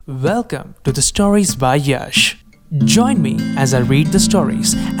Welcome to the Stories by Yash. Join me as I read the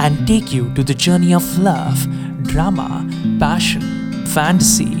stories and take you to the journey of love, drama, passion,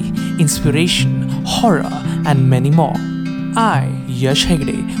 fantasy, inspiration, horror, and many more. I, Yash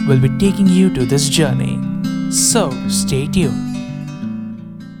Hegde, will be taking you to this journey. So stay tuned.